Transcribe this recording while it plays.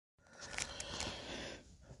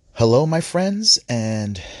Hello, my friends,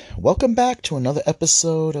 and welcome back to another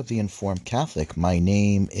episode of The Informed Catholic. My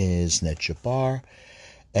name is Ned Jabbar,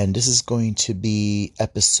 and this is going to be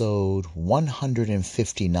episode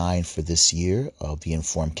 159 for this year of The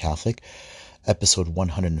Informed Catholic, episode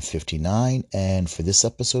 159. And for this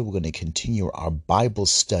episode, we're going to continue our Bible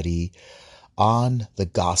study on the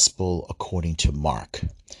Gospel according to Mark.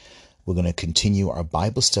 We're going to continue our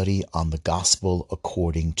Bible study on the Gospel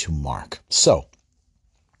according to Mark. So,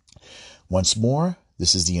 once more,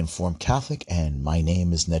 this is The Informed Catholic, and my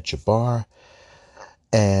name is Ned Jabbar.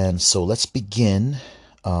 And so let's begin.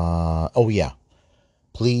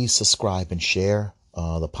 Please subscribe and share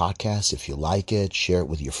the podcast if you like it. Share it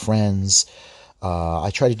with your friends.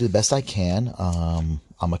 I try to do the best I can.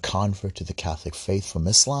 I'm a convert to the Catholic faith from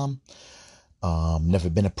Islam. Never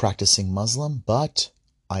been a practicing Muslim, but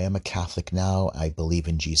I am a Catholic now. I believe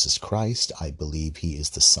in Jesus Christ. I believe he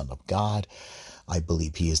is the Son of God. I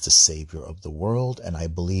believe he is the Savior of the world, and I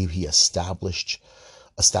believe he established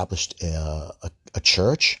a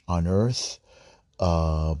church on earth,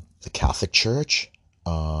 the Catholic Church,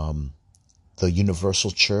 the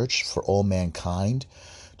universal church for all mankind,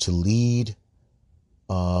 to lead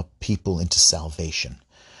people into salvation.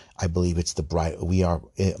 I believe it's the bride. We are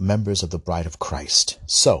members of the Bride of Christ.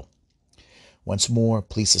 So, once more,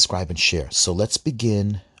 please subscribe and share. So let's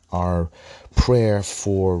begin our prayer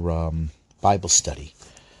for Bible study.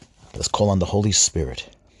 Let's call on the Holy Spirit.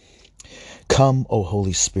 Come, O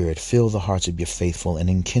Holy Spirit, fill the hearts of your faithful and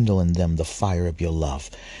enkindle in them the fire of your love.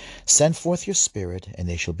 Send forth your Spirit, and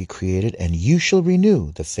they shall be created, and you shall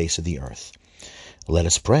renew the face of the earth. Let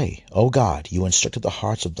us pray. O God, you instructed the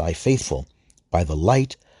hearts of thy faithful by the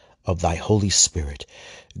light of thy Holy Spirit.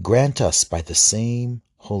 Grant us by the same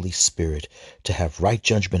Holy Spirit to have right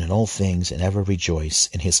judgment in all things and ever rejoice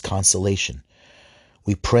in his consolation.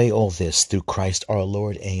 We pray all this through Christ our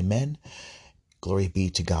Lord. Amen. Glory be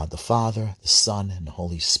to God the Father, the Son, and the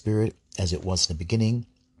Holy Spirit, as it was in the beginning,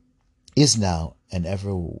 is now, and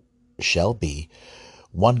ever shall be,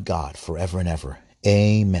 one God, forever and ever.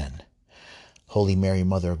 Amen. Holy Mary,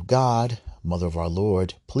 Mother of God, Mother of our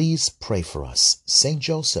Lord, please pray for us. Saint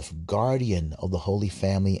Joseph, guardian of the Holy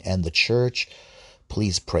Family and the Church,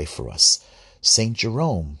 please pray for us. Saint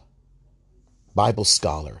Jerome, Bible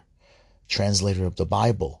scholar, translator of the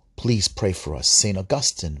Bible, please pray for us. Saint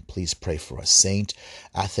Augustine, please pray for us. Saint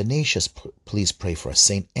Athanasius, please pray for us.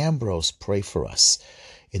 Saint Ambrose, pray for us.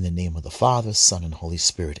 In the name of the Father, Son, and Holy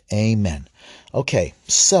Spirit. Amen. Okay,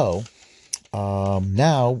 so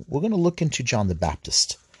now we're going to look into John the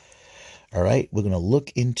Baptist. All right, we're going to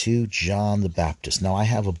look into John the Baptist. Now, I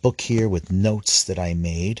have a book here with notes that I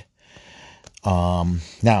made.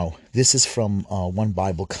 Now, this is from one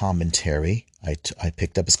Bible commentary I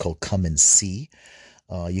picked up. It's called Come and See.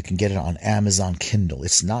 You can get it on Amazon Kindle.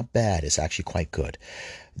 It's not bad. It's actually quite good.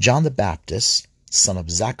 John the Baptist, son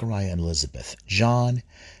of Zachariah and Elizabeth. John,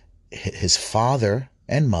 his father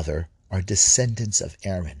and mother, are descendants of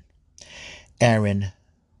Aaron. Aaron,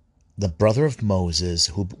 the brother of Moses,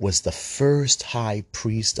 who was the first high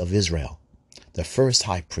priest of Israel. The first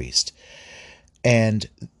high priest. And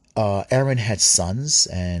Aaron had sons,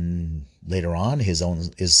 and later on his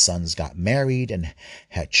sons got married and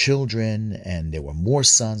had children, and there were more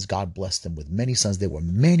sons. God blessed them with many sons. There were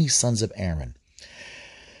many sons of Aaron.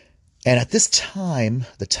 And at this time,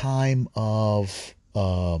 the time of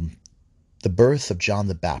the birth of John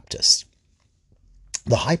the Baptist,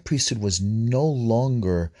 the high priesthood was no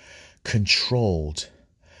longer controlled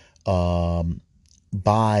by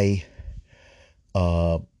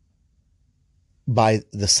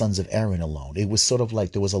the sons of Aaron alone. It was sort of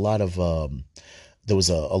like there was a lot of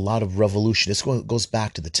revolution. This goes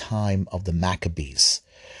back to the time of the Maccabees,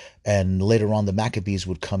 and later on the Maccabees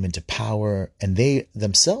would come into power, and they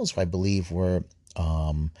themselves, I believe, were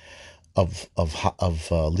of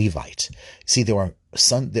Levite. See,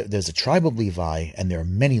 there's a tribe of Levi, and there are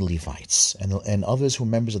many Levites, and others who were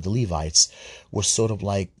members of the Levites were sort of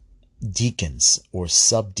like deacons or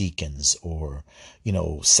subdeacons or,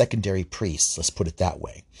 secondary priests, let's put it that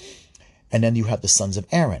way. And then you have the sons of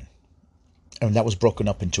Aaron, and that was broken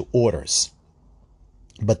up into orders.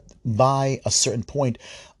 But by a certain point,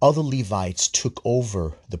 other Levites took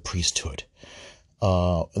over the priesthood.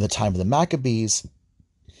 In the time of the Maccabees,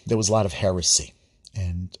 there was a lot of heresy.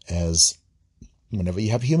 And as whenever you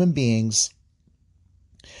have human beings,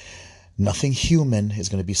 nothing human is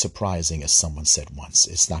going to be surprising, as someone said once.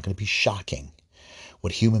 It's not going to be shocking.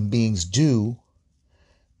 What human beings do,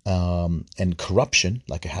 and corruption,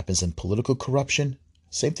 like it happens in political corruption,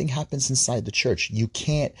 same thing happens inside the church.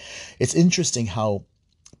 It's interesting how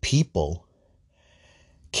people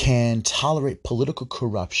can tolerate political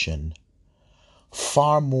corruption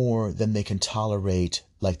far more than they can tolerate,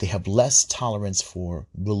 like they have less tolerance for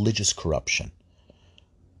religious corruption.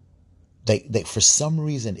 They for some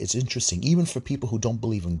reason, it's interesting, even for people who don't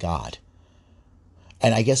believe in God.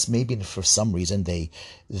 And I guess maybe for some reason they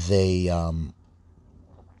don't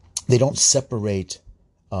separate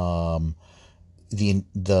the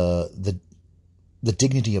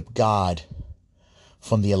dignity of God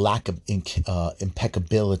from the lack of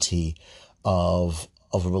impeccability of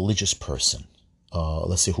a religious person.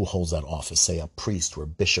 Let's say who holds that office, say a priest or a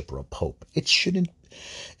bishop or a pope. It shouldn't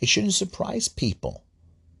surprise people.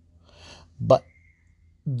 But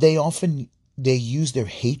they use their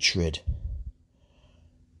hatred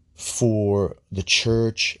for the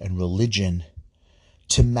church and religion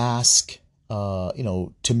to mask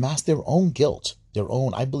their own guilt,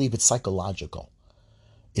 I believe it's psychological.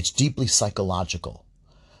 It's deeply psychological,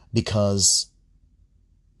 because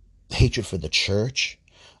hatred for the church,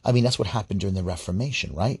 I mean, that's what happened during the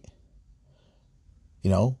Reformation, right?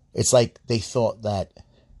 It's like they thought that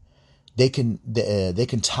they can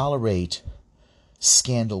tolerate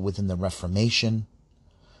scandal within the Reformation,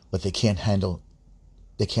 but they can't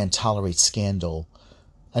tolerate scandal.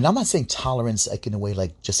 And I'm not saying tolerance like in a way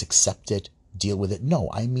like just accept it, deal with it. No,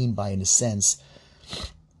 I mean by, in a sense,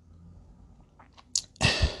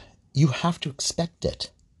 you have to expect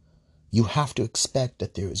it. You have to expect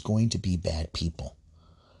that there is going to be bad people.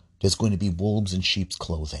 There's going to be wolves in sheep's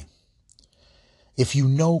clothing. If you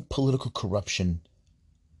know political corruption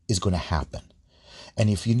is going to happen, and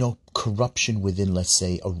if you know corruption within, let's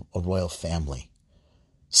say, a royal family,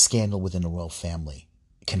 scandal within a royal family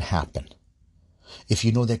can happen. If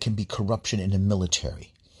you know there can be corruption in the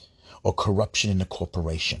military or corruption in a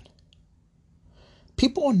corporation,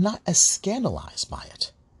 people are not as scandalized by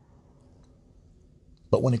it.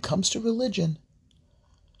 But when it comes to religion,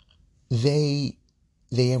 they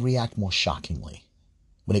react more shockingly.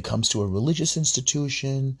 When it comes to a religious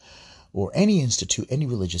institution or any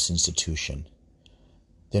religious institution,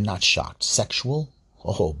 they're not shocked. Sexual,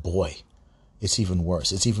 oh boy, it's even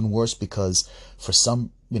worse. It's even worse because for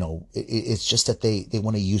some, it's just that they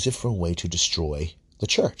want to use it for a way to destroy the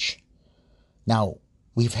church. Now,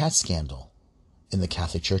 we've had scandal in the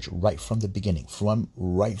Catholic Church right from the beginning.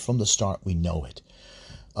 Right from the start, we know it.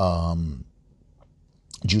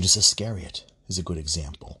 Judas Iscariot is a good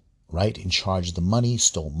example, right? In charge of the money,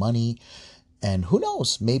 stole money, and who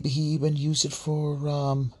knows? Maybe he even used it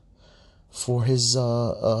for his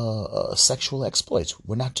sexual exploits.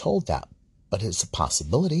 We're not told that, but it's a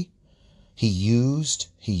possibility. He used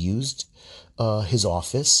his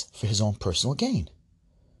office for his own personal gain.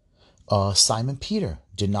 Simon Peter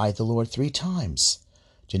denied the Lord 3 times.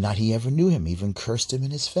 Denied he ever knew him, even cursed him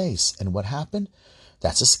in his face. And what happened?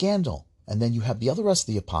 That's a scandal. And then you have the other rest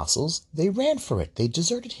of the apostles. They ran for it. They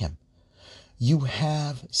deserted him. You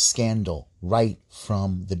have scandal right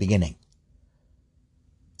from the beginning.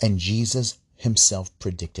 And Jesus himself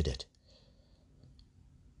predicted it.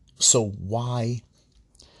 So why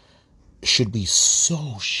should we be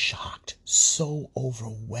so shocked, so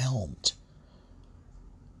overwhelmed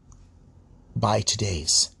by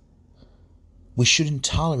today's? We shouldn't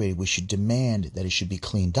tolerate it. We should demand that it should be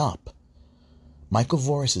cleaned up. Michael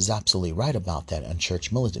Voris is absolutely right about that on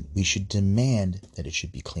Church Militant. We should demand that it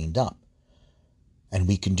should be cleaned up. And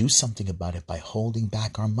we can do something about it by holding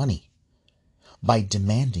back our money, by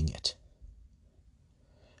demanding it.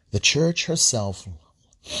 The church herself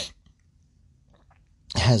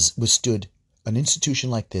has withstood, an institution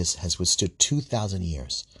like this has withstood 2,000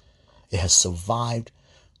 years. It has survived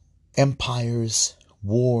empires,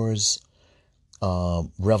 wars,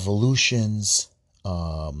 revolutions,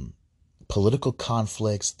 political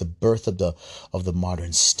conflicts, the birth of the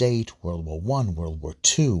modern state, World War I, World War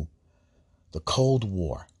II, the Cold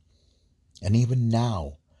War, and even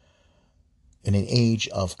now, in an age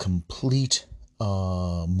of complete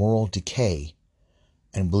moral decay.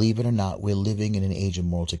 And believe it or not, we're living in an age of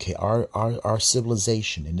moral decay. Our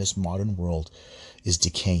civilization in this modern world is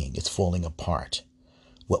decaying. It's falling apart.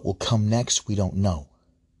 What will come next, we don't know.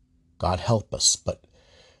 God help us. But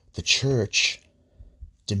the church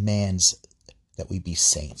demands that we be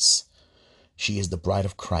saints. She is the bride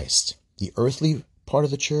of Christ. The earthly part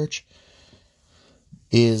of the church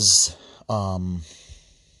is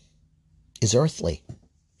earthly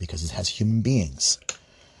because it has human beings.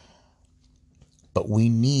 But we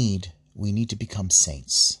need to become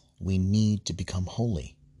saints. We need to become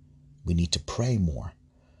holy. We need to pray more.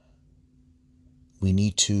 We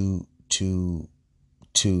need to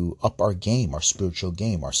up our game, our spiritual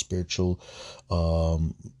game, our spiritual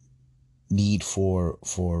need for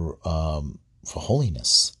for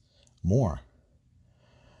holiness more.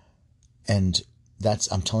 And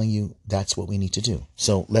I'm telling you, that's what we need to do.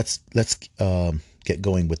 So let's get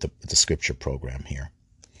going with the scripture program here.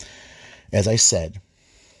 As I said,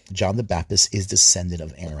 John the Baptist is descendant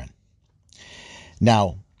of Aaron.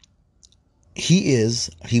 Now, he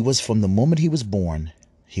was from the moment he was born,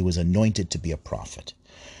 he was anointed to be a prophet.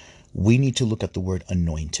 We need to look at the word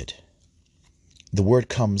anointed. The word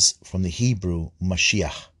comes from the Hebrew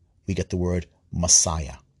Mashiach. We get the word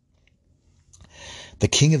Messiah. The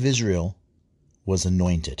king of Israel was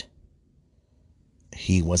anointed.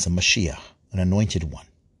 He was a Mashiach, an anointed one.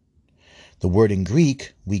 The word in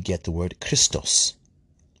Greek, we get the word Christos,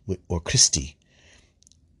 or Christi.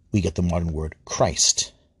 We get the modern word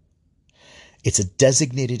Christ. It's a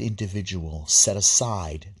designated individual set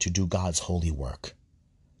aside to do God's holy work.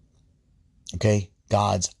 Okay?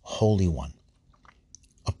 God's holy one.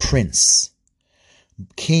 A prince.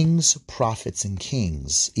 Kings, prophets, and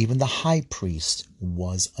kings, even the high priest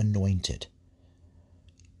was anointed.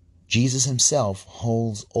 Jesus himself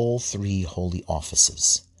holds all three holy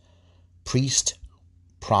offices. Priest,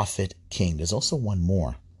 prophet, king. There's also one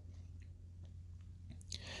more.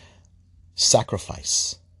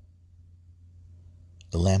 Sacrifice.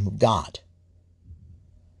 The Lamb of God.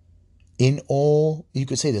 In all, you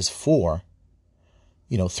could say there's four,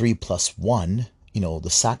 3 plus 1, the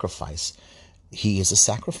sacrifice. He is a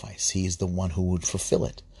sacrifice. He is the one who would fulfill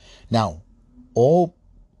it. Now, all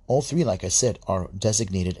three, like I said, are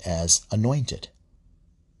designated as anointed.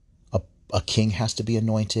 A king has to be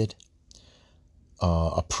anointed.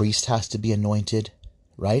 A priest has to be anointed,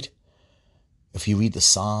 right? If you read the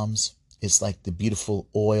Psalms, it's like the beautiful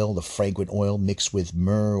oil, the fragrant oil mixed with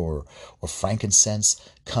myrrh or frankincense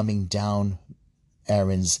coming down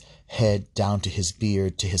Aaron's head, down to his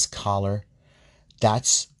beard, to his collar.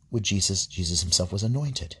 That's what Jesus himself was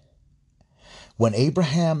anointed. When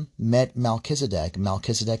Abraham met Melchizedek,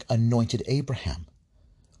 Melchizedek anointed Abraham.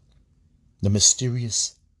 The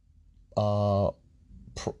mysterious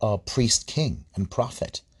priest, king, and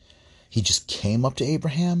prophet. He just came up to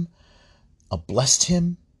Abraham, blessed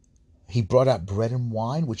him. He brought out bread and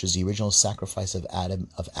wine, which is the original sacrifice of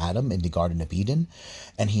Adam in the Garden of Eden,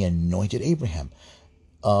 and he anointed Abraham.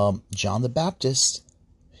 John the Baptist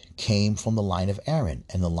came from the line of Aaron,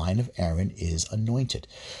 and the line of Aaron is anointed.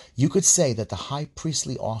 You could say that the high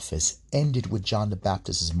priestly office ended with John the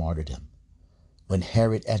Baptist's martyrdom, when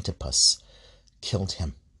Herod Antipas killed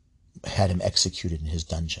him, had him executed in his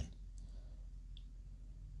dungeon.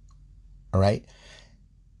 All right?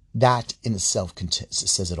 That in itself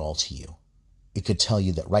says it all to you. It could tell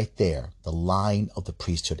you that right there, the line of the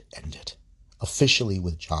priesthood ended, officially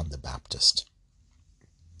with John the Baptist.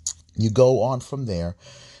 You go on from there.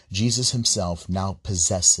 Jesus himself now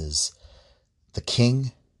possesses the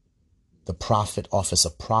king, the prophet, office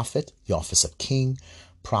of prophet, the office of king,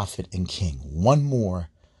 prophet, and king. One more,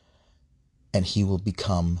 and he will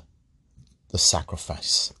become the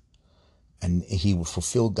sacrifice. And he will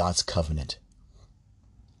fulfill God's covenant.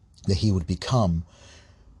 That he would become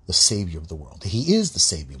the Savior of the world. He is the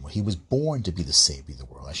Savior. He was born to be the Savior of the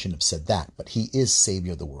world. I shouldn't have said that, but he is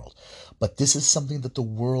Savior of the world. But this is something that the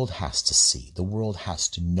world has to see. The world has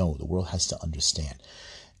to know. The world has to understand.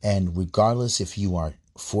 And regardless if you are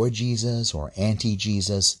for Jesus or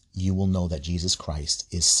anti-Jesus, you will know that Jesus Christ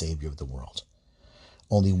is Savior of the world.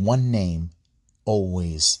 Only one name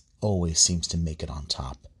always seems to make it on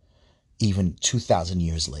top. Even 2,000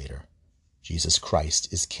 years later, Jesus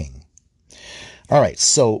Christ is King. All right,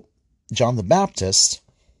 so John the Baptist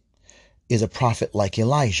is a prophet like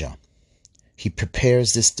Elijah. He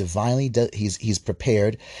prepares this he's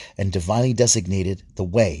prepared and divinely designated the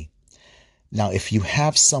way. Now, if you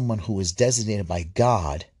have someone who is designated by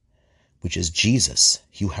God, which is Jesus,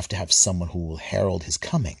 you have to have someone who will herald his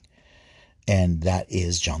coming, and that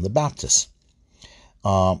is John the Baptist.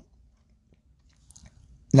 Now,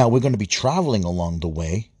 we're going to be traveling along the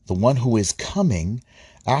way. The one who is coming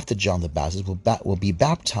after John the Baptist will be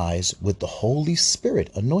baptized with the Holy Spirit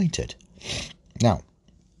anointed. Now,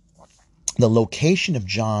 the location of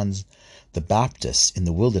John the Baptist in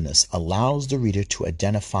the wilderness allows the reader to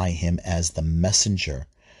identify him as the messenger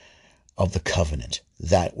of the covenant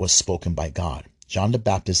that was spoken by God. John the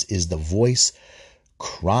Baptist is the voice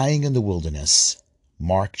crying in the wilderness.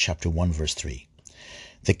 Mark chapter 1, verse 3.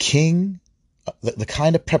 The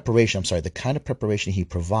kind of preparation he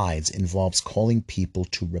provides involves calling people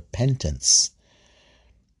to repentance.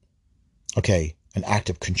 Okay, an act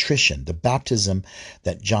of contrition. The baptism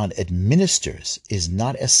that John administers is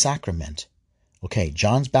not a sacrament. Okay,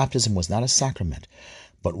 John's baptism was not a sacrament,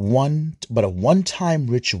 but a one-time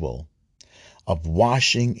ritual of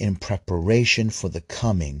washing in preparation for the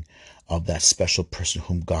coming of that special person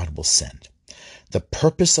whom God will send. The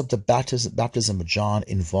purpose of the baptism of John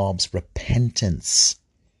involves repentance,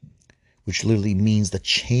 which literally means the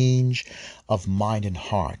change of mind and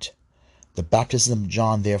heart. The baptism of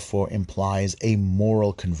John, therefore, implies a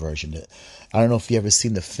moral conversion. I don't know if you've ever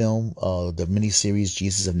seen the film, the miniseries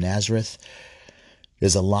Jesus of Nazareth.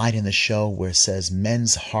 There's a line in the show where it says,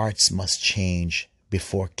 men's hearts must change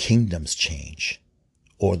before kingdoms change,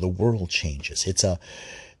 or the world changes.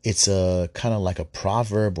 It's a kind of like a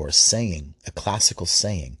proverb or a saying, a classical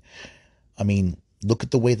saying. I mean, look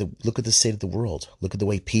at the state of the world. Look at the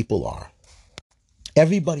way people are.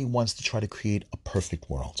 Everybody wants to try to create a perfect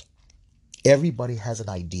world. Everybody has an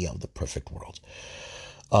idea of the perfect world.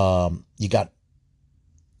 You got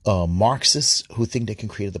Marxists who think they can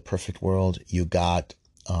create the perfect world. You got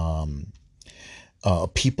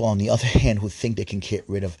people on the other hand who think they can get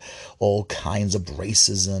rid of all kinds of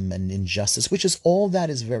racism and injustice, which is all that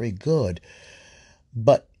is very good.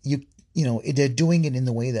 But you know, they're doing it in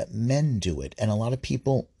the way that men do it. And a lot of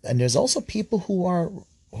people, and there's also people who are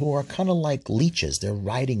kind of like leeches. They're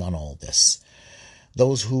riding on all this.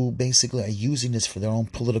 Those who basically are using this for their own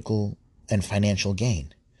political and financial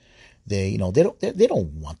gain. They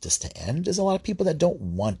don't want this to end. There's a lot of people that don't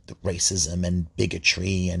want racism and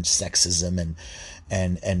bigotry and sexism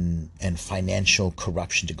and financial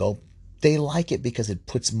corruption to go. They like it because it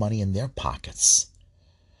puts money in their pockets.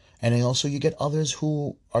 And then also you get others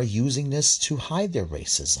who are using this to hide their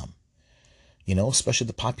racism. You know, especially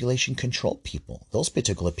the population control people. Those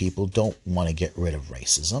particular people don't want to get rid of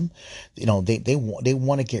racism. You know, they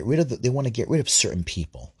want to get rid of certain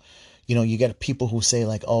people. You know, you get people who say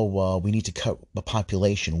like, oh, we need to cut the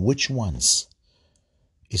population. Which ones?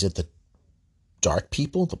 Is it the dark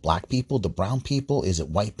people, the black people, the brown people? Is it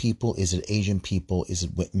white people? Is it Asian people? Is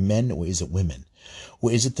it men or is it women?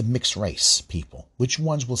 Or is it the mixed race people? Which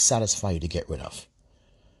ones will satisfy you to get rid of?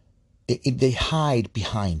 They hide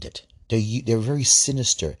behind it. They're very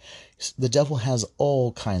sinister. The devil has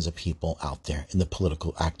all kinds of people out there in the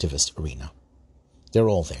political activist arena. They're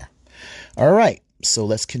all there. All right. So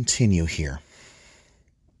let's continue here.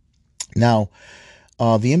 Now,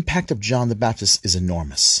 the impact of John the Baptist is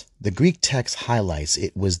enormous. The Greek text highlights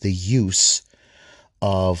it was the use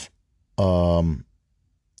of I'm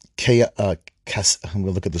going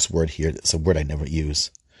to look at this word here. It's a word I never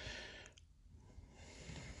use.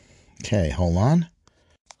 Okay, hold on.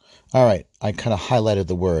 All right, I kind of highlighted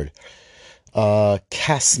the word.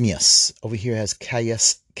 Kasmias over here has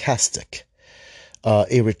kastic.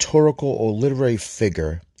 A rhetorical or literary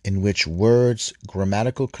figure in which words,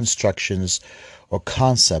 grammatical constructions, or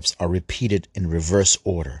concepts are repeated in reverse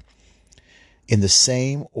order. In the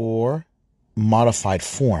same or modified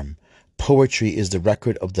form, poetry is the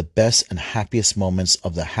record of the best and happiest moments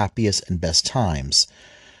of the happiest and best times.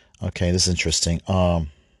 Okay, this is interesting.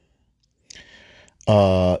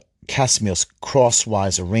 Casimios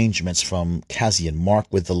crosswise arrangements from Cassian,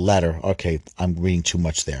 marked with the letter. Okay, I'm reading too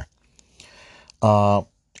much there.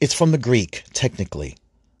 It's from the Greek, technically.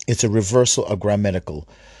 It's a reversal of grammatical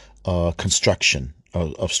construction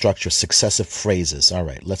of structure, successive phrases. All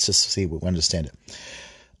right, let's just see if we understand it.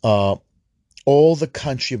 All the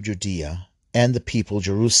country of Judea and the people of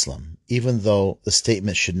Jerusalem, even though the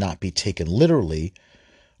statement should not be taken literally,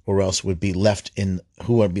 or else would be left in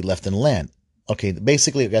land. Okay,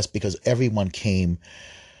 basically, I guess because everyone came,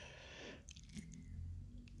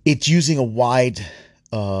 it's using a wide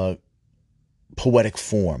poetic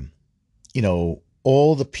form. You know,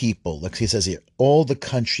 all the people, like he says here, all the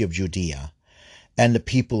country of Judea and the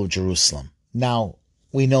people of Jerusalem. Now,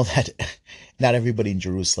 we know that not everybody in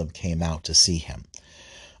Jerusalem came out to see him.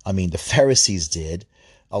 I mean, the Pharisees did.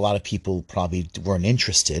 A lot of people probably weren't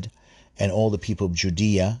interested. And all the people of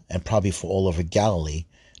Judea and probably for all over Galilee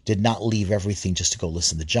did not leave everything just to go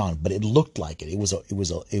listen to John. But it looked like it. It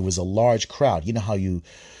was a large crowd. You know how you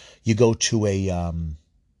go to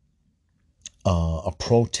a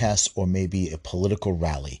protest or maybe a political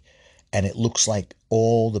rally, and it looks like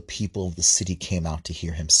all the people of the city came out to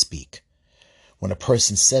hear him speak. When a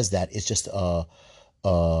person says that, it's just a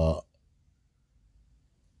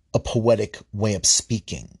poetic way of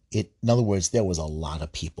speaking. In other words, there was a lot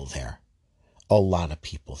of people there,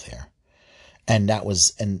 and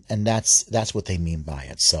that's what they mean by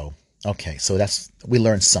it. So okay, so we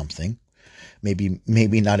learned something. Maybe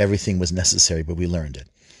not everything was necessary, but we learned it.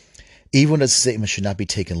 Even as a statement should not be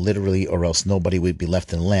taken literally, or else nobody would be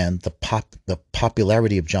left in land, the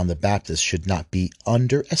popularity of John the Baptist should not be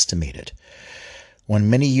underestimated. When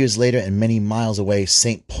many years later and many miles away,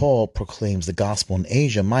 St. Paul proclaims the gospel in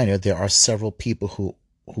Asia Minor, there are several people who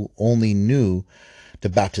who only knew the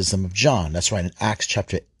baptism of John. That's right, in Acts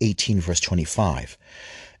chapter 18, verse 25,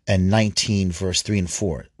 and 19, verse 3 and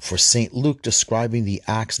 4. For St. Luke, describing the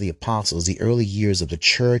Acts of the Apostles, the early years of the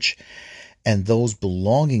church, and those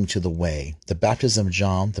belonging to the way, the baptism of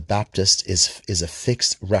John the Baptist is a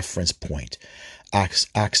fixed reference point. Acts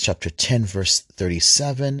chapter 10, verse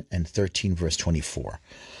 37 and 13, verse 24.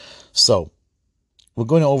 So we're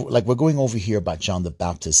going over here about John the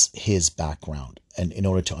Baptist, his background, and in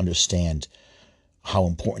order to understand how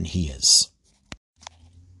important he is.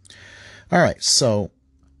 All right, so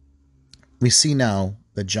we see now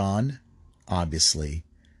that John obviously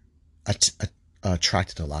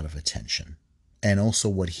attracted a lot of attention, and also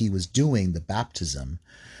what he was doing, the baptism.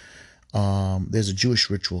 There's a Jewish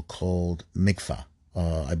ritual called mikvah,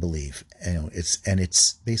 I believe.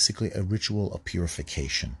 It's basically a ritual of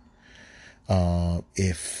purification.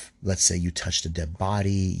 If, let's say, you touched a dead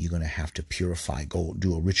body, you're going to have to purify, go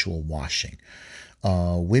do a ritual washing.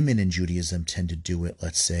 Women in Judaism tend to do it,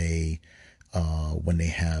 let's say, when they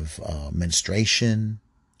have menstruation.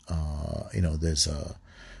 There's a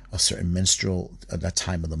certain menstrual at that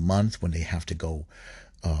time of the month when they have to go,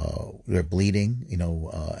 they're bleeding,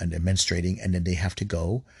 and they're menstruating, and then they have to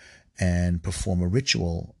go and perform a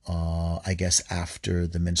ritual, I guess, after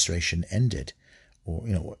the menstruation ended.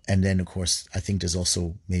 Or, and then, of course, I think there's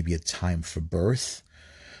also maybe a time for birth,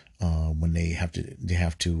 when they have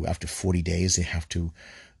to, after 40 days, they have to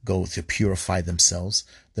go to purify themselves.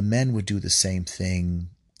 The men would do the same thing,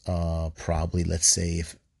 probably, let's say,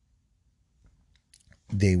 if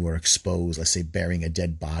they were exposed, let's say, burying a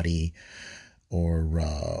dead body or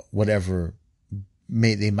whatever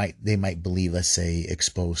they might believe, let's say,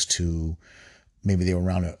 exposed to, maybe they were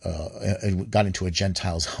around got into a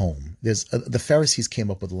Gentile's home. The Pharisees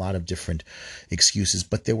came up with a lot of different excuses,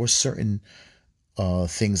 but there were certain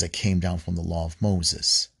things that came down from the law of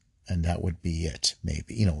Moses, and that would be it.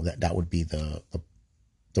 Maybe that would be the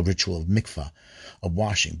ritual of mikvah, of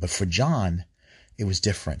washing. But for John, it was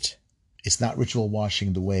different. It's not ritual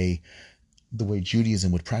washing the way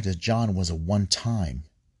Judaism would practice. John was a one-time,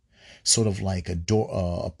 sort of like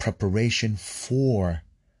a preparation for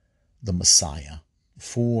the Messiah,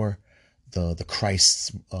 for the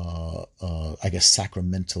Christ's, I guess,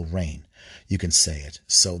 sacramental reign. You can say it.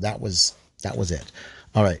 So that was it.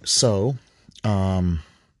 All right. So, going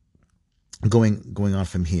on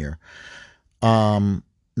from here.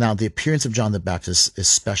 Now, the appearance of John the Baptist is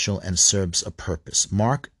special and serves a purpose.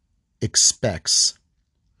 Mark expects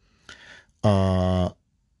the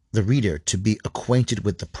reader to be acquainted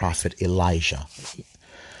with the prophet Elijah,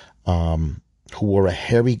 who wore a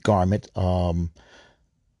hairy garment, a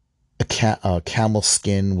camel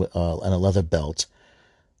skin, and a leather belt.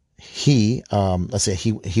 He, let's say,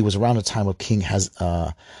 he was around the time of King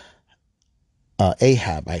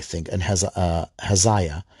Ahab, I think, and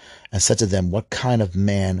Hazael, and said to them, "What kind of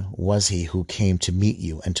man was he who came to meet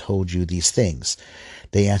you and told you these things?"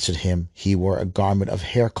 They answered him, "He wore a garment of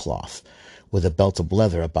haircloth with a belt of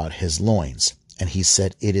leather about his loins." And he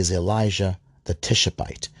said, "It is Elijah the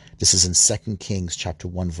Tishbite." This is in 2 Kings chapter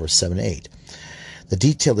 1, verse 7 and 8. The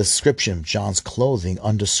detailed description of John's clothing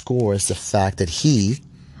underscores the fact that he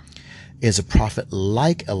is a prophet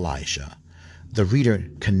like Elijah. The reader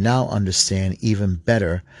can now understand even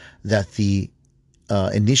better that the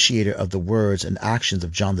initiator of the words and actions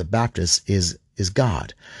of John the Baptist is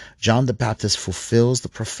God. John the Baptist fulfills the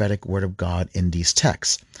prophetic word of God in these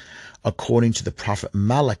texts. According to the prophet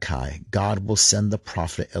Malachi, God will send the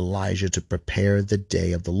prophet Elijah to prepare the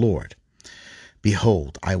day of the Lord.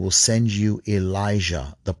 "Behold, I will send you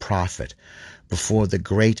Elijah the prophet before the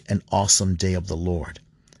great and awesome day of the Lord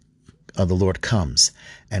comes,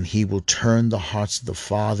 and he will turn the hearts of the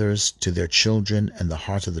fathers to their children and the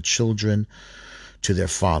hearts of the children to their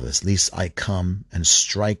fathers, lest I come and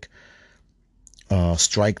strike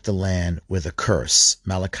the land with a curse."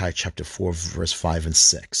 Malachi chapter 4, verse 5 and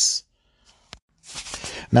 6.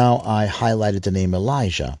 Now, I highlighted the name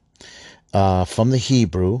Elijah. From the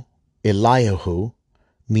Hebrew, Eliyahu,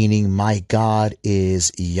 meaning "my God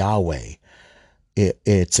is Yahweh."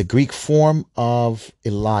 It's a Greek form of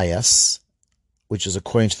Elias, which is,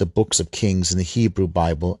 according to the books of Kings in the Hebrew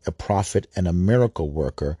Bible, a prophet and a miracle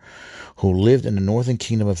worker who lived in the northern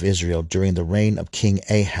kingdom of Israel during the reign of King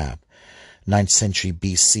Ahab, 9th century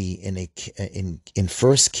BC. In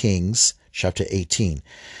 1 Kings chapter 18,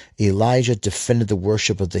 Elijah defended the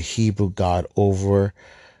worship of the Hebrew God over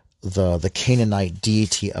the Canaanite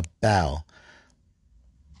deity of Baal.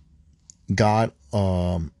 God,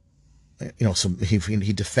 so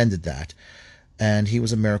he defended that. And he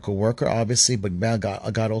was a miracle worker, obviously, but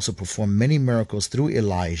God also performed many miracles through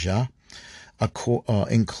Elijah.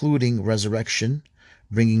 including resurrection,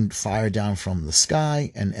 bringing fire down from the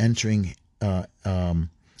sky, and entering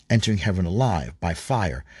heaven alive by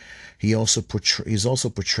fire. He's also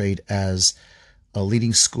portrayed as a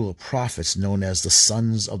leading school of prophets known as the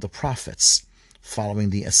Sons of the Prophets. Following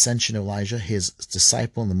the ascension of Elijah, his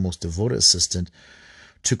disciple and the most devoted assistant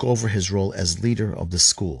took over his role as leader of the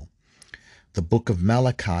school. The book of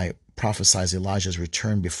Malachi prophesies Elijah's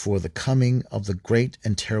return before the coming of the great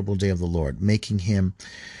and terrible day of the Lord, making him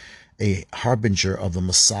a harbinger of the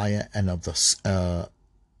Messiah and of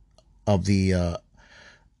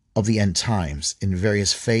the end times in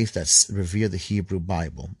various faiths that revere the Hebrew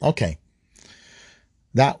Bible. Okay,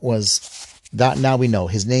 that. Now we know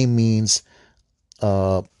his name means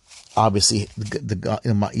obviously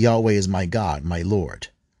Yahweh is my God, my Lord.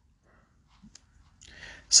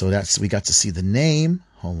 So we got to see the name.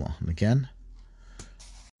 Hold on again.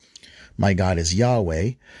 My God is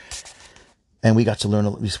Yahweh. And we get to learn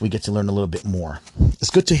a little bit more.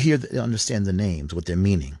 It's good to understand the names, what they're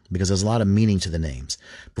meaning, because there's a lot of meaning to the names.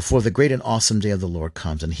 Before the great and awesome day of the Lord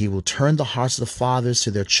comes, and he will turn the hearts of the fathers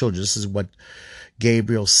to their children. This is what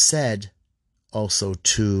Gabriel said also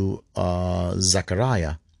to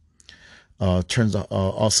Zechariah. Turns the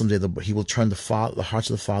awesome day. He will turn the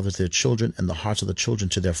hearts of the fathers to their children, and the hearts of the children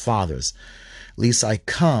to their fathers. Lest I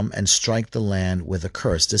come and strike the land with a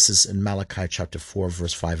curse. This is in Malachi chapter 4,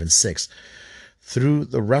 verse 5 and 6. Through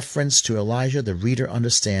the reference to Elijah, the reader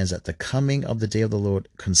understands that the coming of the day of the Lord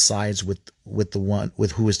coincides with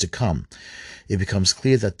who is to come. It becomes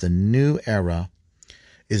clear that the new era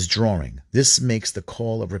is drawing. This makes the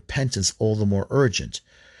call of repentance all the more urgent.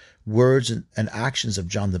 Words and actions of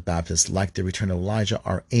John the Baptist, like the return of Elijah,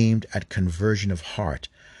 are aimed at conversion of heart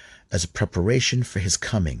as a preparation for his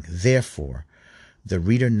coming. Therefore, the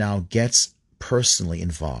reader now gets personally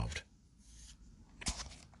involved.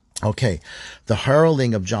 Okay, the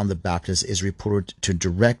heralding of John the Baptist is reported to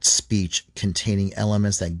direct speech containing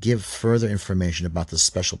elements that give further information about the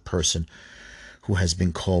special person who has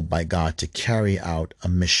been called by God to carry out a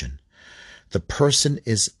mission. The person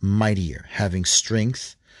is mightier, having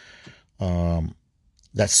strength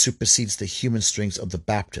that supersedes the human strength of the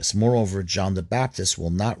Baptist. Moreover, John the Baptist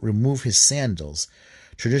will not remove his sandals.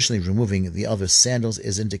 Traditionally, removing the other sandals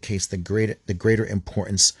indicates the greater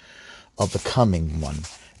importance of the coming one,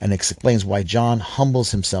 and explains why John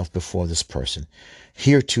humbles himself before this person.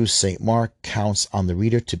 Here too, St. Mark counts on the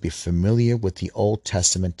reader to be familiar with the Old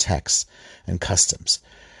Testament texts and customs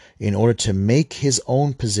in order to make his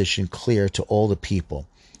own position clear to all the people.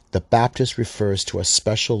 The Baptist refers to a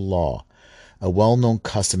special law, a well-known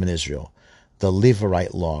custom in Israel, the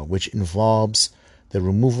Levirate law, which involves the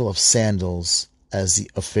removal of sandals as the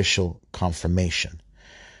official confirmation.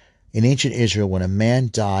 In ancient Israel, when a man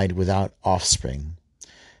died without offspring,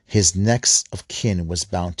 his next of kin was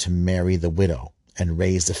bound to marry the widow and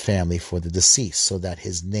raise the family for the deceased, so that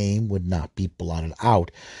his name would not be blotted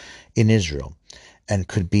out in Israel and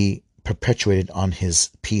could be perpetuated on his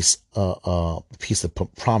piece of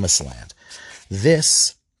promised land.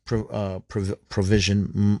 This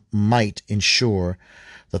provision might ensure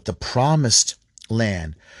that the promised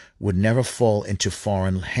land would never fall into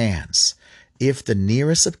foreign hands. If the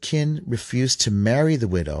nearest of kin refused to marry the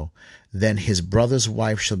widow, then his brother's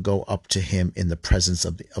wife shall go up to him in the presence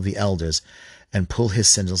of the elders and pull his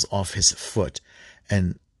sandals off his foot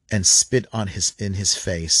and spit in his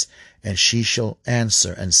face, and she shall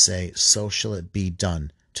answer and say, so shall it be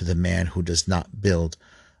done to the man who does not build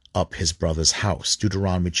up his brother's house.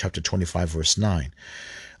 Deuteronomy chapter 25, verse 9.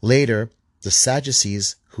 Later, the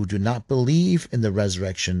Sadducees, who do not believe in the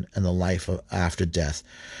resurrection and the life after death,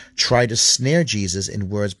 try to snare Jesus in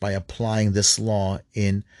words by applying this law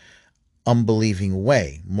in unbelieving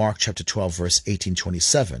way. Mark chapter 12, verse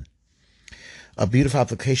 18-27. A beautiful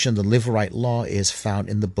application of the Levirate law is found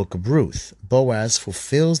in the book of Ruth. Boaz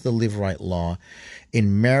fulfills the Levirate law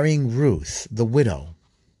in marrying Ruth, the widow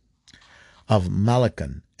of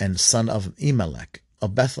Malachon and son of Elimelech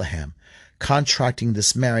of Bethlehem. Contracting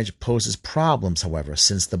this marriage poses problems, however,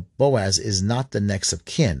 since the Boaz is not the next of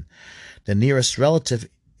kin. The nearest relative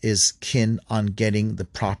is kin on getting the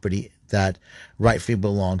property that rightfully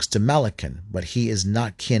belongs to Malachon, but he is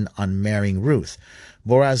not kin on marrying Ruth.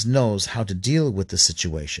 Boaz knows how to deal with the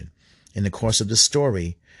situation. In the course of the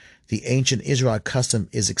story, the ancient Israelite custom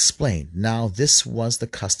is explained. Now, this was the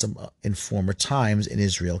custom in former times in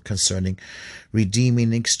Israel concerning redeeming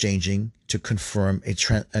and exchanging to confirm a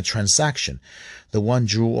transaction. The one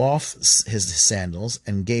drew off his sandals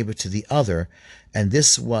and gave it to the other, and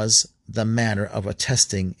this was the manner of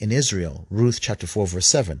attesting in Israel. Ruth chapter 4, verse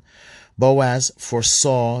 7. Boaz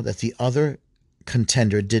foresaw that the other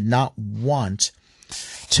contender did not want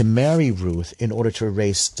to marry Ruth in order to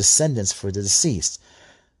raise descendants for the deceased.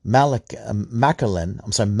 Machlin,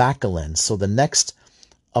 so the next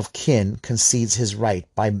of kin concedes his right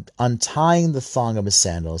by untying the thong of his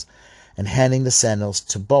sandals and handing the sandals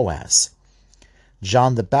to Boaz.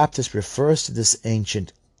 John the Baptist refers to this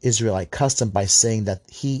ancient Israelite custom by saying that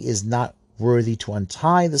he is not worthy to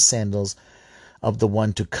untie the sandals of the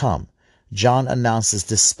one to come. John announces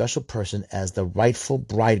this special person as the rightful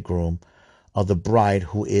bridegroom of the bride,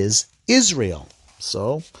 who is Israel.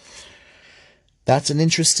 So that's an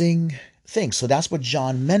interesting thing. So that's what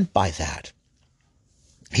John meant by that.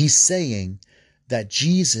 He's saying that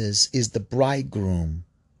Jesus is the bridegroom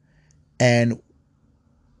and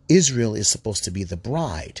Israel is supposed to be the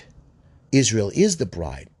bride. Israel is the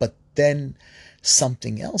bride, but then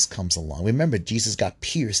something else comes along. Remember, Jesus got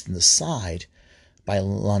pierced in the side by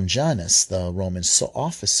Longinus, the Roman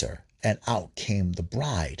officer, and out came the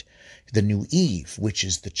bride, the new Eve, which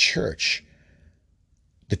is the church.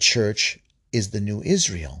 The church is the new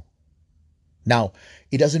Israel. Now,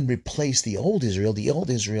 it doesn't replace the old Israel. The old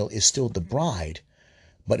Israel is still the bride.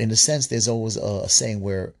 But in a sense, there's always a saying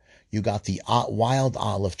where you got the wild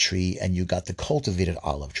olive tree and you got the cultivated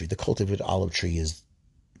olive tree. The cultivated olive tree is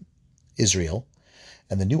Israel,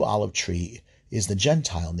 and the new olive tree is the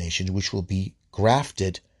Gentile nation, which will be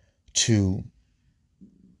grafted to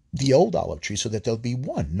the old olive tree so that there'll be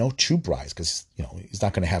one, no two brides, because, he's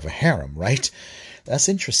not going to have a harem, right? That's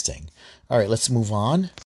interesting. All right, let's move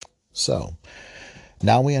on. So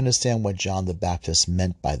now we understand what John the Baptist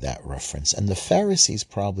meant by that reference. And the Pharisees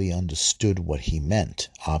probably understood what he meant,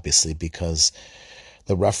 obviously, because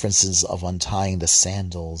the references of untying the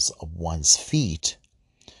sandals of one's feet,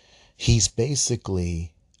 he's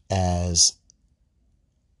basically, as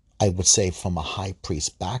I would say, from a high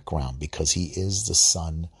priest background, because he is the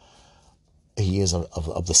son, he is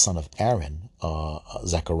of the son of Aaron.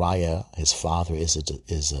 Zechariah, his father, is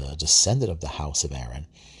a descendant of the house of Aaron.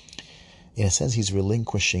 In a sense, he's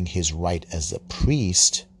relinquishing his right as a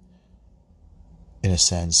priest, in a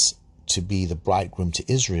sense, to be the bridegroom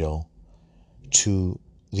to Israel, to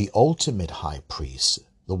the ultimate high priest,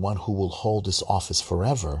 the one who will hold this office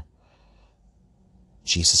forever,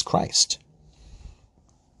 Jesus Christ.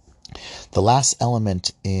 The last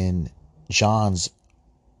element in John's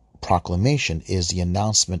proclamation is the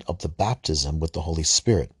announcement of the baptism with the Holy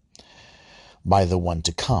Spirit by the one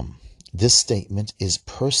to come. This statement is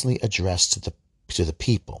personally addressed to the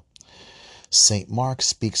people. St. Mark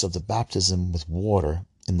speaks of the baptism with water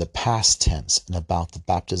in the past tense and about the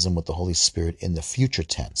baptism with the Holy Spirit in the future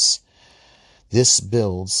tense. This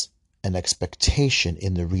builds an expectation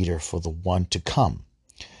in the reader for the one to come.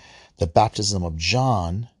 The baptism of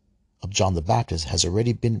John the Baptist, has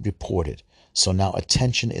already been reported, so now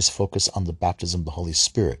attention is focused on the baptism of the Holy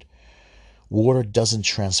Spirit. Water doesn't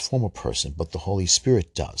transform a person, but the Holy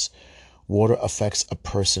Spirit does. Water affects a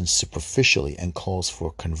person superficially and calls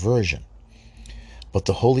for conversion. But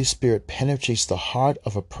the Holy Spirit penetrates the heart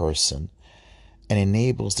of a person and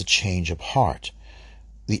enables the change of heart.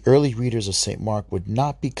 The early readers of St. Mark would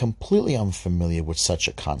not be completely unfamiliar with such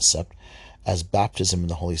a concept as baptism in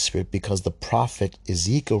the Holy Spirit, because the prophet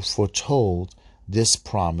Ezekiel foretold this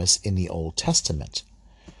promise in the Old Testament.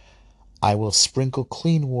 I will sprinkle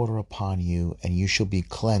clean water upon you, and you shall be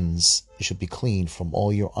cleansed. You shall be clean from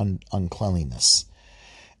all your uncleanliness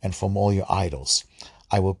and from all your idols.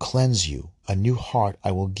 I will cleanse you. A new heart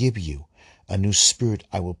I will give you. A new spirit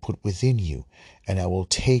I will put within you. And I will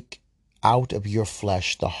take out of your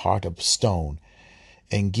flesh the heart of stone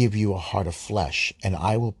and give you a heart of flesh. And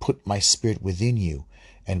I will put my spirit within you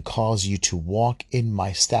and cause you to walk in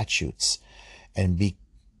my statutes and be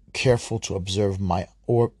careful to observe my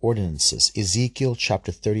ordinances. Ezekiel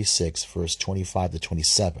chapter 36, verse 25 to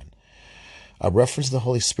 27. A reference to the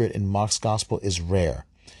Holy Spirit in Mark's Gospel is rare.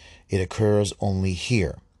 It occurs only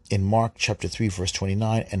here. In Mark chapter 3, verse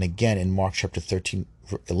 29, and again in Mark chapter 13,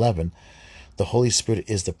 11, the Holy Spirit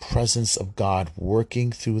is the presence of God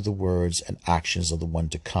working through the words and actions of the one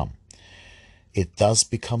to come. It thus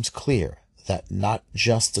becomes clear that not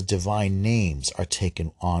just the divine names are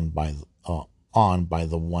taken on by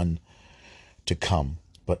the one to come,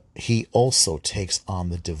 but he also takes on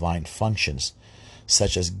the divine functions,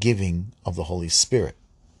 such as giving of the Holy Spirit.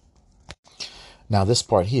 Now this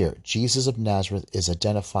part here, Jesus of Nazareth is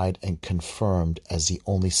identified and confirmed as the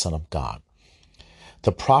only Son of God.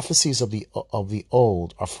 The prophecies of the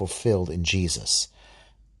old are fulfilled in Jesus.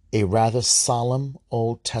 A rather solemn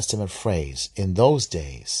Old Testament phrase, in those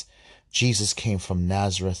days, Jesus came from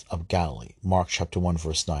Nazareth of Galilee, Mark chapter 1,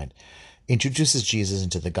 verse 9, introduces Jesus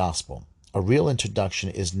into the gospel. A real introduction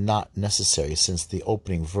is not necessary since the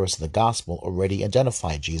opening verse of the gospel already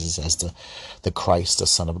identified Jesus as the Christ, the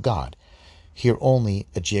Son of God. Here only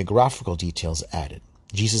a geographical detail is added.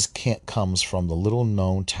 Jesus comes from the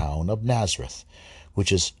little-known town of Nazareth,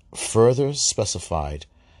 which is further specified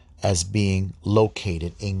as being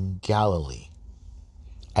located in Galilee.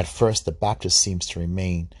 At first, the Baptist seems to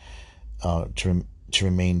remain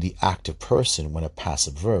the active person when a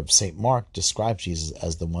passive verb. St. Mark describes Jesus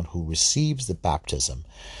as the one who receives the baptism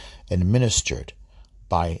administered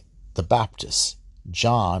by the Baptist.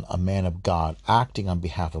 John, a man of God, acting on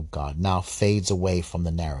behalf of God, now fades away from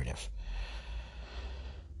the narrative.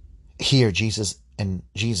 Here, Jesus and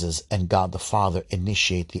God the Father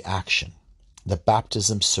initiate the action. The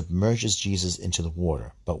baptism submerges Jesus into the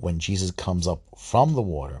water, but when Jesus comes up from the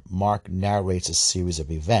water, Mark narrates a series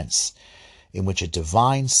of events in which a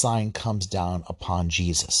divine sign comes down upon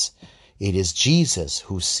Jesus. It is Jesus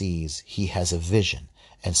who sees. He has a vision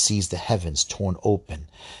and sees the heavens torn open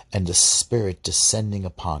and the Spirit descending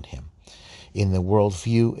upon him. In the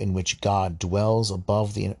worldview in which God dwells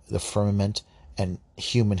above the firmament and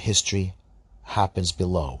human history happens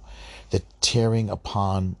below, the tearing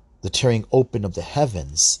open of the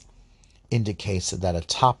heavens indicates that a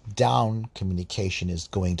top-down communication is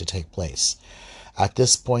going to take place. At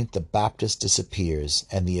this point, the Baptist disappears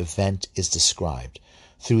and the event is described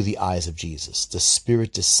through the eyes of Jesus. The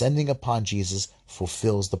Spirit descending upon Jesus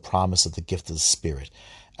fulfills the promise of the gift of the Spirit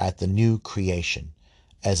at the new creation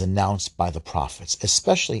as announced by the prophets,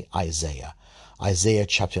 especially Isaiah. Isaiah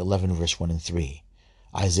chapter 11 verse 1 and 3.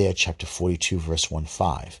 Isaiah chapter 42 verse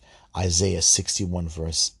 1-5. Isaiah 61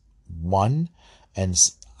 verse 1 and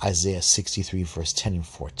Isaiah 63 verse 10 and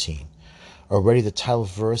 14. Already the title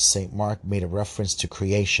verse, St. Mark made a reference to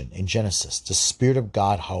creation in Genesis. The Spirit of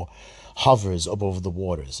God hovers above the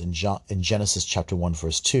waters in Genesis chapter 1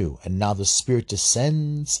 verse 2. And now the Spirit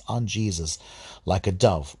descends on Jesus like a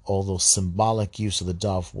dove. Although symbolic use of the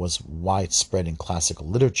dove was widespread in classical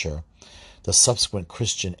literature, the subsequent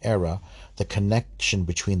Christian era, the connection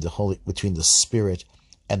between the Spirit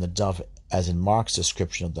and the dove, as in Mark's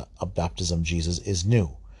description of baptism of Jesus, is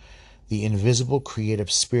new. The invisible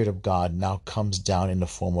creative Spirit of God now comes down in the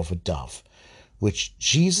form of a dove, which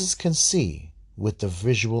Jesus can see. With the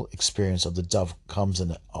visual experience of the dove comes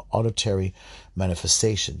an auditory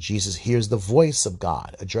manifestation. Jesus hears the voice of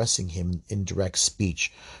God addressing him in direct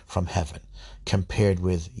speech from heaven, compared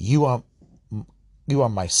with, you are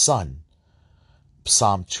my son,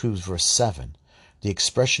 Psalm 2 verse 7. The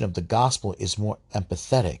expression of the gospel is more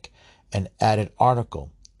empathetic. An added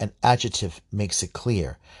article, an adjective, makes it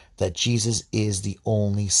clear that Jesus is the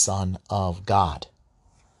only Son of God.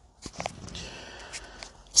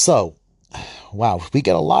 So, wow, we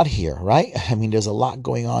get a lot here, right? I mean, there's a lot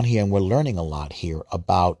going on here, and we're learning a lot here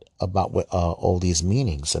about what all these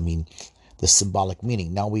meanings. I mean, the symbolic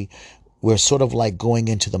meaning. Now we're sort of like going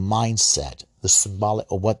into the mindset, the symbolic,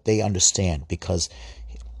 of what they understand, because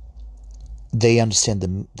they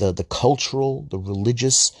understand the cultural, the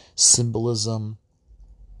religious symbolism,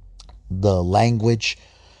 the language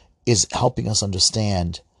is helping us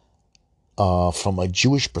understand from a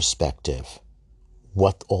Jewish perspective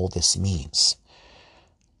what all this means.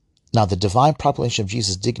 Now, the divine proclamation of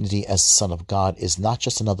Jesus' dignity as the Son of God is not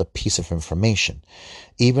just another piece of information.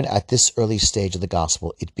 Even at this early stage of the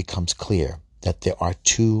gospel, it becomes clear that there are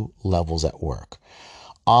two levels at work.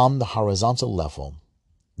 On the horizontal level,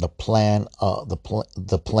 the plan of the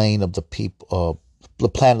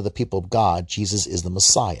people of God, Jesus is the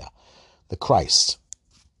Messiah, the Christ.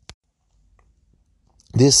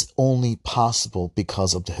 This only possible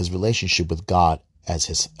because of his relationship with God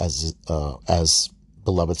as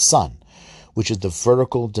beloved Son, which is the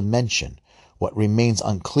vertical dimension. What remains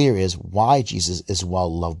unclear is why Jesus is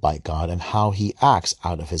well loved by God and how he acts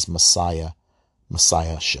out of his messiahship.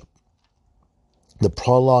 The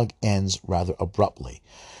prologue ends rather abruptly,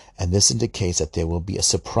 and this indicates that there will be a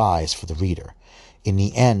surprise for the reader. In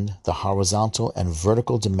the end, the horizontal and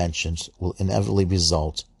vertical dimensions will inevitably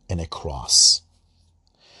result in a cross.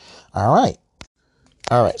 All right,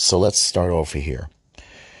 so let's start over here.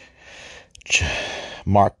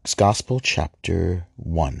 Mark's Gospel, chapter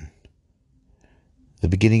 1. The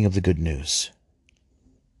beginning of the good news.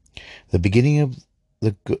 The beginning of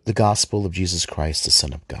the gospel of Jesus Christ, the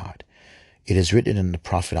Son of God. It is written in the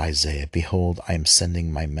prophet Isaiah, "Behold, I am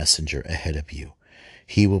sending my messenger ahead of you.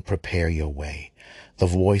 He will prepare your way." The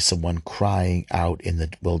voice of one crying out in the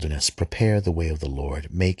wilderness, "Prepare the way of the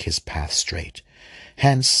Lord, make his path straight."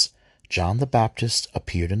 Hence, John the Baptist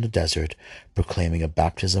appeared in the desert, proclaiming a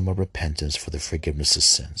baptism of repentance for the forgiveness of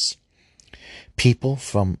sins. People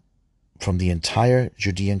from from the entire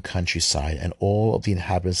Judean countryside and all of the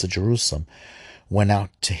inhabitants of Jerusalem went out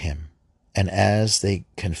to him. And as they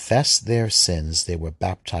confessed their sins, they were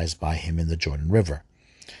baptized by him in the Jordan River.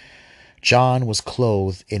 John was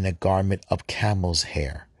clothed in a garment of camel's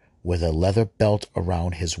hair, with a leather belt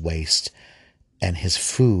around his waist, and his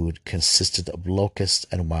food consisted of locusts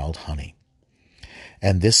and wild honey.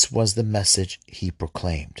 And this was the message he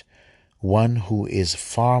proclaimed: one who is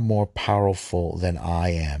far more powerful than I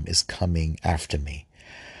am is coming after me.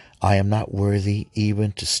 I am not worthy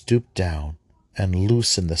even to stoop down and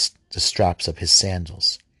loosen the straps of his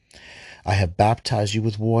sandals. I have baptized you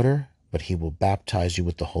with water, but he will baptize you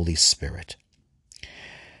with the Holy Spirit.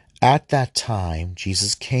 At that time,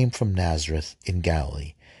 Jesus came from Nazareth in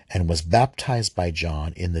Galilee and was baptized by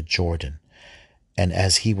John in the Jordan. And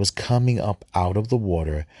as he was coming up out of the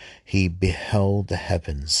water, he beheld the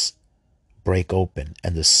heavens break open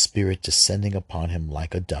and the Spirit descending upon him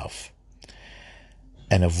like a dove.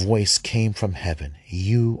 And a voice came from heaven: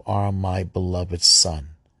 "You are my beloved Son.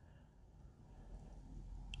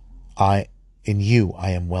 In you I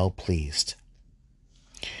am well pleased."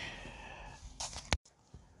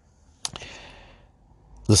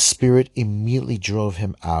 The Spirit immediately drove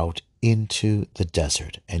him out into the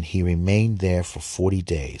desert, and he remained there for 40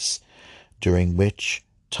 days, during which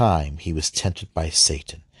time he was tempted by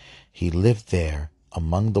Satan. He lived there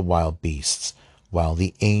among the wild beasts, while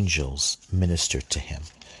the angels ministered to him.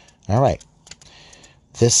 All right,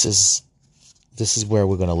 this is where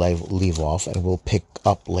we're going to leave off, and we'll pick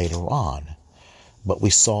up later on. But we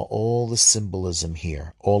saw all the symbolism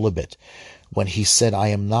here, all of it. When he said, "I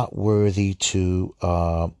am not worthy to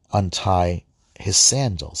untie his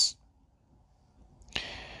sandals."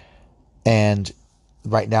 And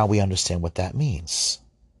right now we understand what that means.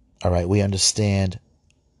 All right, we understand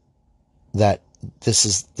that this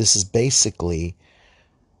is basically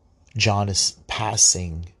John is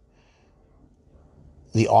passing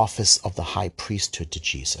the office of the high priesthood to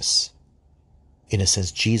Jesus. In a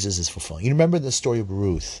sense, Jesus is fulfilling. You remember the story of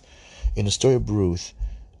Ruth. In the story of Ruth,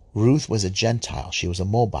 Ruth was a Gentile. She was a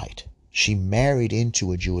Moabite. She married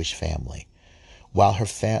into a Jewish family, while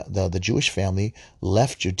the Jewish family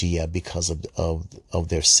left Judea because of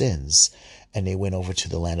their sins, and they went over to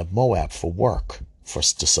the land of Moab for work,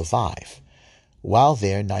 to survive. While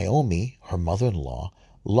there, Naomi, her mother-in-law,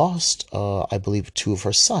 lost, I believe, 2 of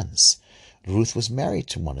her sons. Ruth was married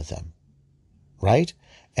to one of them, right?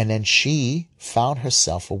 And then she found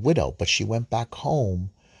herself a widow, but she went back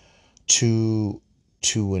home to,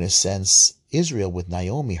 in a sense, Israel with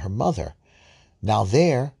Naomi, her mother. Now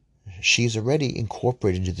there, she's already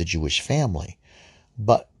incorporated into the Jewish family.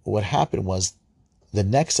 But what happened was the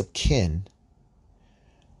next of kin,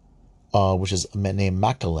 which is a man named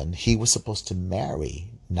Machlon, he was supposed to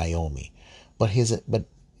marry Naomi. But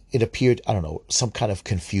it appeared, I don't know, some kind of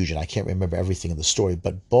confusion. I can't remember everything in the story,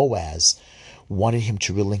 but Boaz wanted him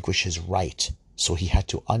to relinquish his right. So he had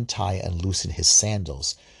to untie and loosen his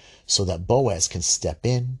sandals so that Boaz can step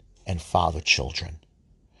in and father children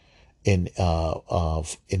in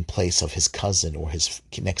place of his cousin or his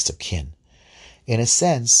next of kin. In a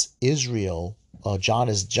sense, Israel, John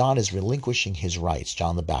is relinquishing his rights,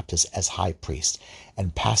 John the Baptist, as high priest,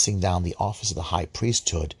 and passing down the office of the high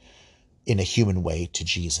priesthood in a human way to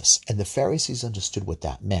Jesus. And the Pharisees understood what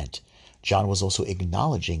that meant. John was also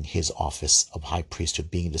acknowledging his office of high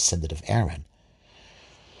priesthood, being a descendant of Aaron.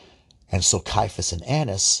 And so Caiaphas and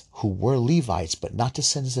Annas, who were Levites but not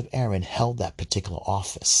descendants of Aaron, held that particular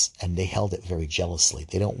office, and they held it very jealously.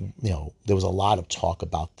 There was a lot of talk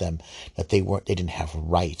about them that they didn't have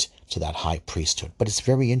right to that high priesthood. But it's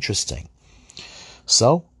very interesting.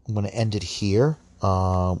 So I'm going to end it here.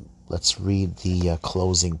 Let's read the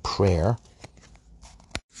closing prayer.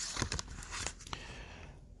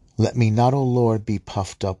 Let me not, O Lord, be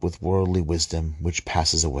puffed up with worldly wisdom, which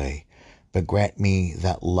passes away, but grant me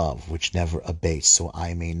that love which never abates, so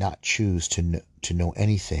I may not choose to know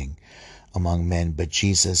anything among men but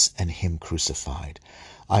Jesus and him crucified.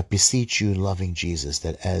 I beseech you, loving Jesus,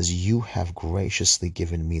 that as you have graciously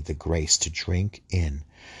given me the grace to drink in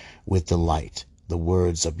with delight the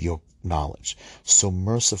words of your knowledge, so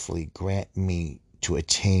mercifully grant me to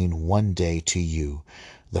attain one day to you,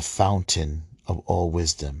 the fountain of all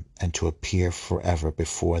wisdom, and to appear forever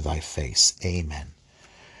before thy face. Amen.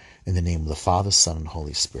 In the name of the Father, Son, and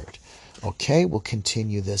Holy Spirit. Okay, we'll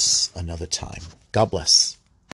continue this another time. God bless.